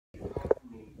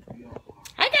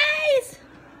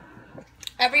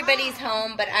everybody's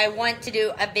home, but I want to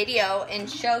do a video and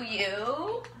show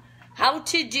you how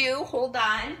to do, hold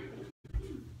on.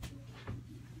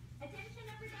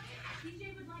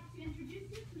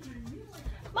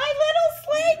 My little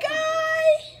sleigh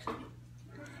guy!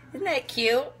 Isn't that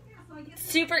cute?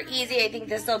 Super easy. I think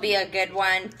this will be a good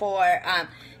one for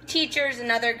teachers,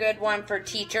 another good one for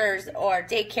teachers or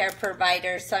daycare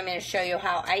providers. So I'm going to show you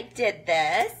how I did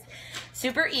this.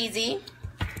 Super easy.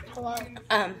 Hello.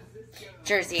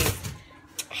 Jersey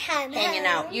Hello. hanging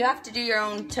out. You have to do your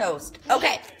own toast.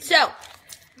 Okay, so,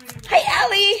 hi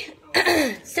Allie.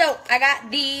 So I got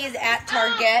these at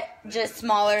Target, just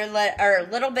smaller or a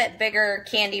little bit bigger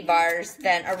candy bars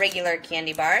than a regular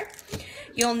candy bar.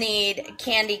 You'll need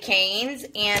candy canes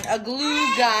and a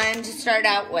glue gun to start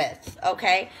out with,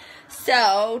 okay?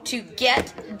 So to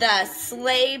get the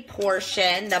sleigh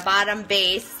portion, the bottom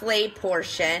base sleigh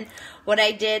portion, what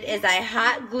I did is I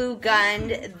hot glue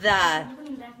gunned the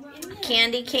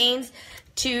candy canes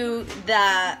to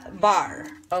the bar,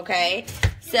 okay?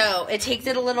 So it takes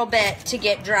it a little bit to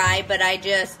get dry, but I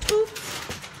just,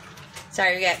 oops.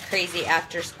 Sorry, we got crazy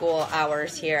after school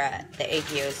hours here at the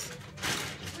AQ's.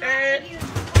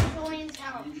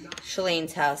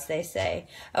 Shalene's house, they say.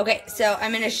 Okay, so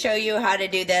I'm going to show you how to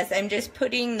do this. I'm just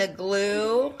putting the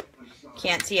glue,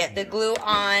 can't see it, the glue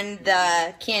on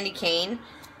the candy cane.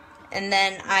 And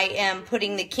then I am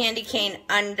putting the candy cane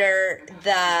under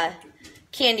the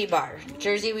candy bar.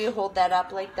 Jersey, will you hold that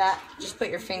up like that? Just put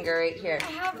your finger right here.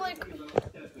 I have like...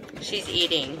 She's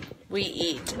eating. We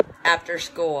eat after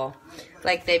school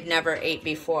like they've never ate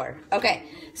before. Okay,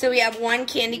 so we have one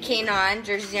candy cane on.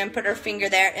 Jersey's going to put her finger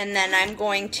there, and then I'm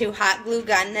going to hot glue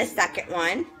gun the second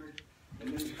one.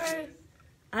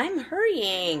 I'm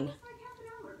hurrying.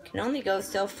 Can only go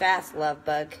so fast, love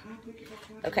bug.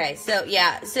 Okay, so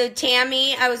yeah, so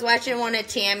Tammy, I was watching one of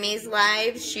Tammy's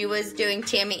lives. She was doing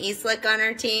Tammy Eastlick on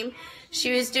her team.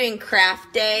 She was doing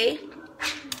craft day.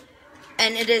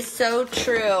 And it is so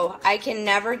true. I can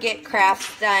never get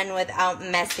crafts done without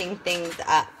messing things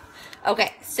up.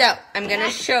 Okay, so I'm going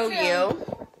to show you.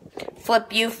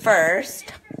 Flip you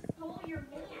first.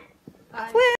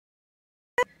 Flip.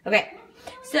 Okay,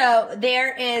 so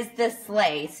there is the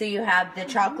sleigh. So you have the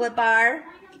chocolate bar.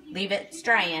 Leave it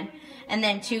drying. And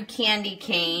then 2 candy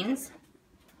canes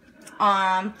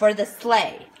for the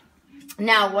sleigh.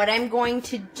 Now, what I'm going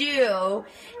to do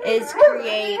is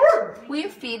create, will you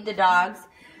feed the dogs?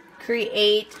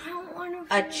 Create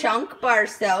a chunk bar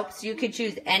soap. So you could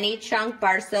choose any chunk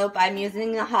bar soap. I'm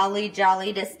using the Holly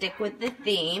Jolly to stick with the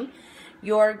theme.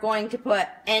 You're going to put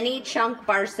any chunk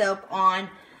bar soap on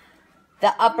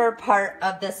the upper part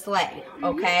of the sleigh,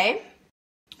 okay?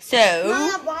 So,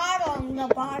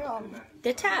 the bottom.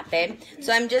 The top, babe.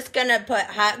 So I'm just going to put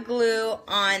hot glue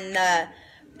on the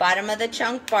bottom of the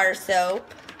chunk bar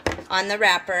soap on the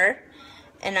wrapper,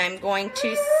 and I'm going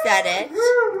to set it.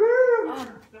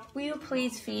 Will you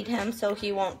please feed him so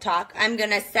he won't talk? I'm going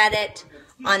to set it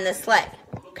on the sleigh.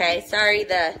 Okay, sorry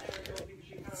the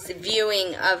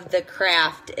viewing of the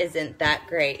craft isn't that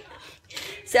great.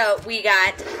 So we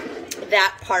got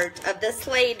that part of the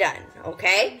sleigh done,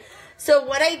 okay? So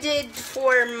what I did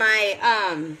for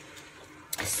my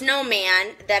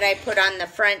snowman that I put on the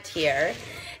front here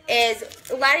is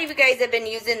a lot of you guys have been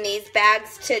using these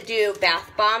bags to do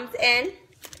bath bombs in.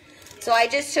 So I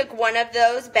just took one of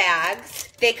those bags.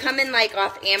 They come in like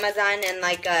off Amazon in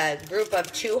like a group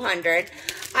of 200.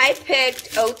 I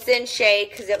picked Oats and Shea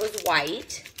because it was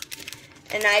white.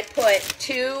 And I put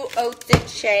 2 Oats and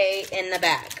Shea in the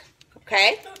bag.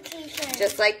 Okay?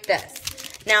 Just like this.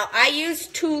 Now, I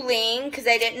used tooling because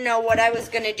I didn't know what I was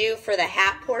going to do for the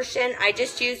hat portion. I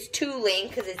just used tooling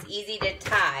because it's easy to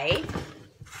tie.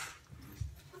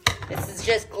 This is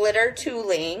just glitter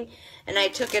tooling. And I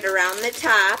took it around the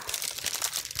top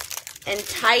and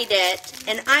tied it.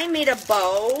 And I made a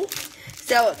bow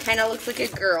so it kind of looks like a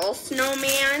girl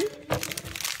snowman.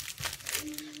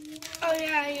 Oh,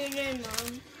 yeah, you did,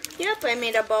 Mom. Yep, I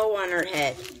made a bow on her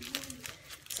head.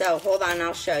 So, hold on,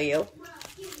 I'll show you.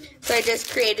 So I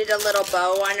just created a little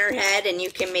bow on her head, and you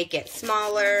can make it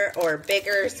smaller or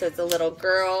bigger, so it's a little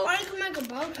girl. Or you can make a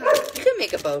bow tie. You can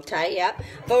make a bow tie, yep.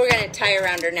 But we're going to tie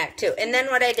around her neck, too. And then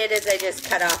what I did is I just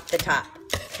cut off the top,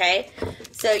 okay?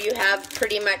 So you have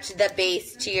pretty much the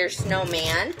base to your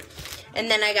snowman. And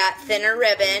then I got thinner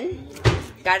ribbon.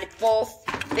 Got a full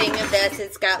thing of this.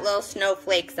 It's got little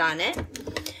snowflakes on it.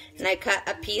 And I cut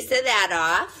a piece of that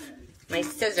off. My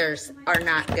scissors are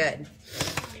not good.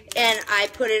 And I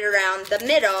put it around the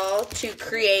middle to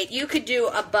create, you could do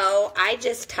a bow. I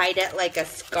just tied it like a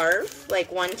scarf, like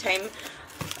one time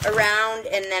around,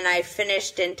 and then I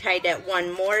finished and tied it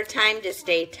one more time to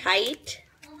stay tight.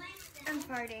 I'm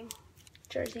farting.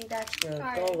 Jersey, that's rude.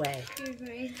 Sorry. Go away. Excuse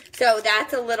me. So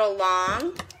that's a little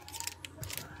long.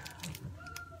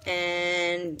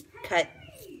 And cut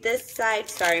this side.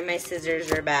 Sorry, my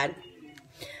scissors are bad.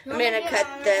 I'm going to cut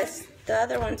this. The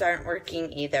other ones aren't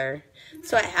working either.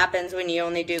 That's what happens when you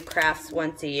only do crafts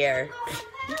once a year.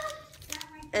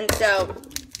 And so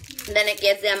then it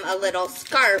gives them a little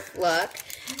scarf look.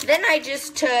 Then I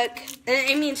just took,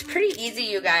 I mean, it's pretty easy,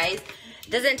 you guys.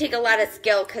 It doesn't take a lot of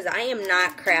skill because I am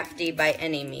not crafty by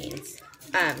any means.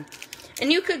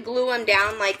 And you could glue them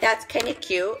down, like that's kind of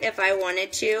cute if I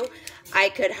wanted to. I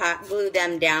could hot glue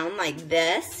them down like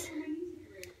this.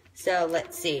 So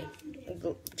let's see.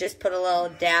 Just put a little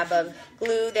dab of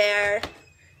glue there.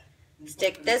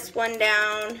 Stick this one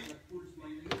down.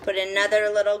 Put another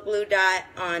little glue dot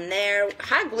on there.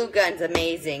 Hot glue gun's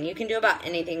amazing. You can do about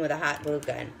anything with a hot glue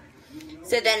gun.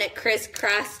 So then it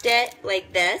crisscrossed it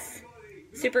like this.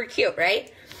 Super cute,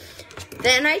 right?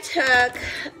 Then I took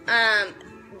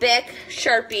Bic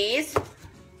Sharpies,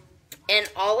 and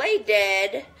all I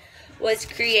did was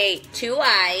create 2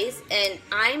 eyes, and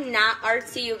I'm not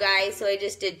artsy, you guys, so I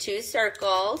just did 2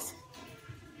 circles.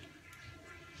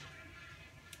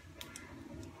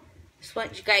 Just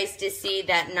want you guys to see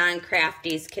that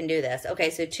non-crafties can do this. Okay,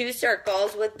 so 2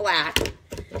 circles with black.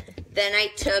 Then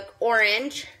I took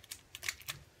orange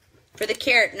for the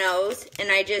carrot nose,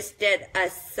 and I just did a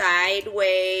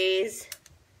sideways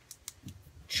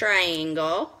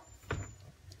triangle.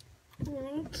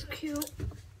 Oh, that's cute.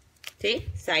 See?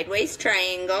 Sideways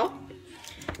triangle.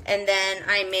 And then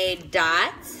I made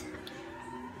dots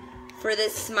for the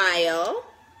smile.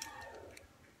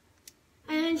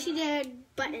 And then she did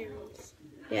buttons.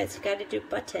 Yes, you got to do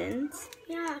buttons.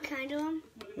 Yeah, can I do them?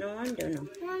 No, I'm doing them.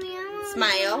 Mommy, I want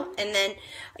Smile. And then,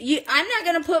 I'm not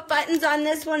going to put buttons on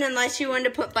this one unless you want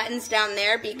to put buttons down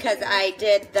there because I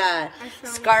did the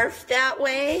scarf that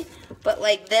way. But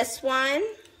like this one,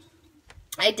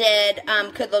 I did,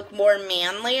 could look more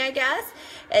manly, I guess.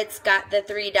 It's got the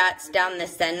 3 dots down the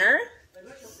center.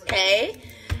 Okay.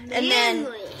 And then,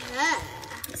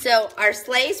 so our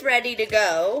sleigh's ready to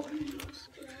go.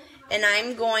 And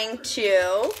I'm going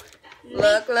to,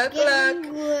 look.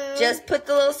 Just put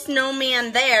the little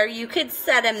snowman there. You could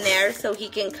set him there so he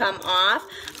can come off.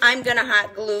 I'm going to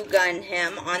hot glue gun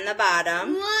him on the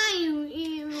bottom. Why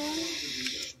you?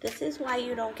 This is why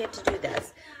you don't get to do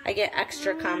this. I get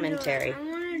extra commentary. I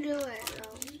want to do it,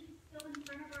 though.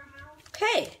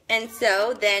 Okay, and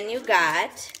so then you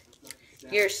got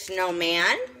your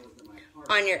snowman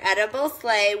on your edible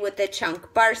sleigh with the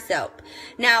chunk bar soap.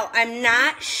 Now, I'm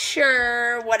not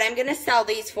sure what I'm going to sell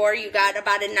these for. You got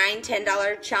about a $9,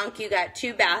 $10 chunk. You got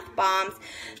 2 bath bombs.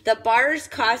 The bars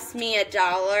cost me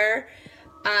 $1.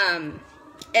 And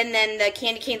then the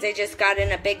candy canes I just got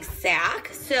in a big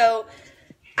sack. So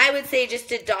I would say just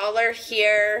 $1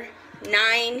 here,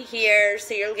 9 here,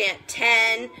 so you're looking at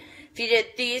 10. If you did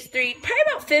these 3, probably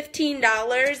about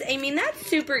 $15. I mean, that's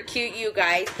super cute, you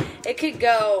guys. It could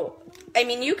go, I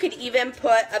mean, you could even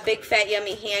put a big fat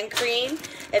yummy hand cream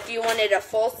if you wanted a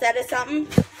full set of something.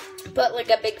 Put like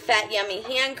a big fat yummy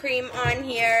hand cream on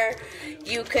here.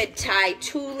 You could tie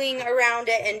tooling around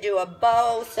it and do a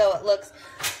bow so it looks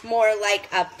more like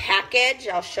a package.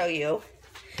 I'll show you.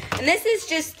 And this is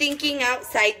just thinking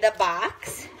outside the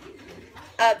box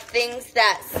of things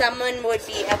that someone would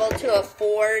be able to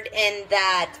afford in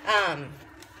that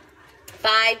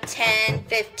 5, 10,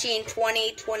 15,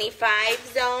 20,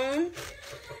 25 zone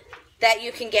that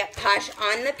you can get posh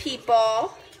on the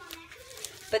people,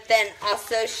 but then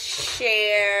also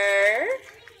share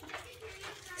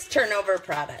turnover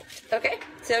product. Okay,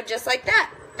 so just like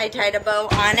that. I tied a bow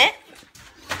on it.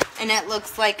 And it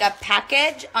looks like a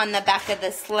package on the back of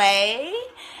the sleigh.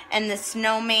 And the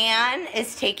snowman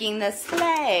is taking the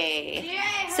sleigh.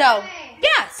 Yay, so,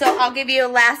 yeah. So I'll give you a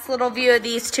last little view of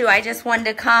these 2. I just wanted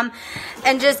to come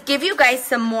and just give you guys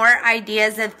some more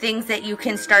ideas of things that you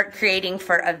can start creating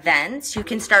for events. You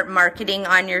can start marketing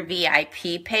on your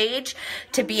VIP page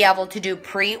to be able to do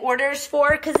pre-orders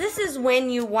for. Because this is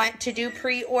when you want to do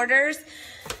pre-orders,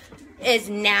 is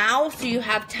now. So you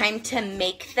have time to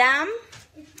make them.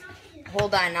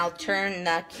 Hold on, I'll turn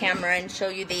the camera and show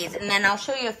you these. And then I'll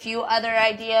show you a few other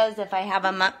ideas if I have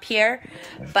them up here.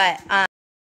 But,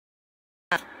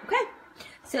 okay.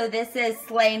 So this is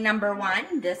sleigh number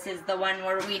 1. This is the one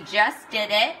where we just did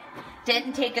it.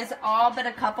 Didn't take us all but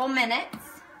a couple minutes.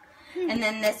 And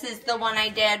then this is the one I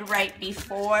did right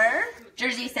before.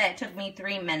 Jersey said it took me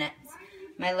 3 minutes.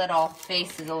 My little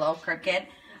face is a little crooked.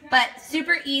 But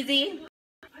super easy.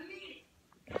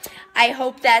 I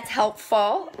hope that's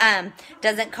helpful.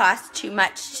 Doesn't cost too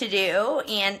much to do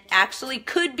and actually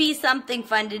could be something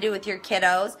fun to do with your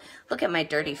kiddos. Look at my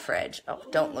dirty fridge. Oh,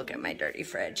 don't look at my dirty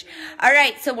fridge. All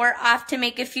right, so we're off to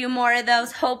make a few more of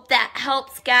those. Hope that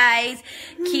helps, guys.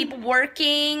 Keep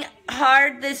working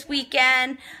hard this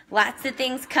weekend. Lots of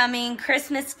things coming.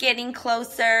 Christmas getting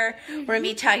closer. We're going to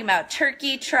be talking about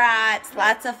turkey trots.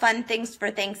 Lots of fun things for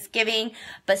Thanksgiving.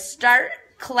 But start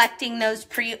collecting those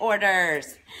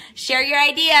pre-orders. Share your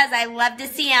ideas. I love to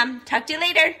see them. Talk to you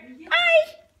later.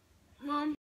 Bye. Mom.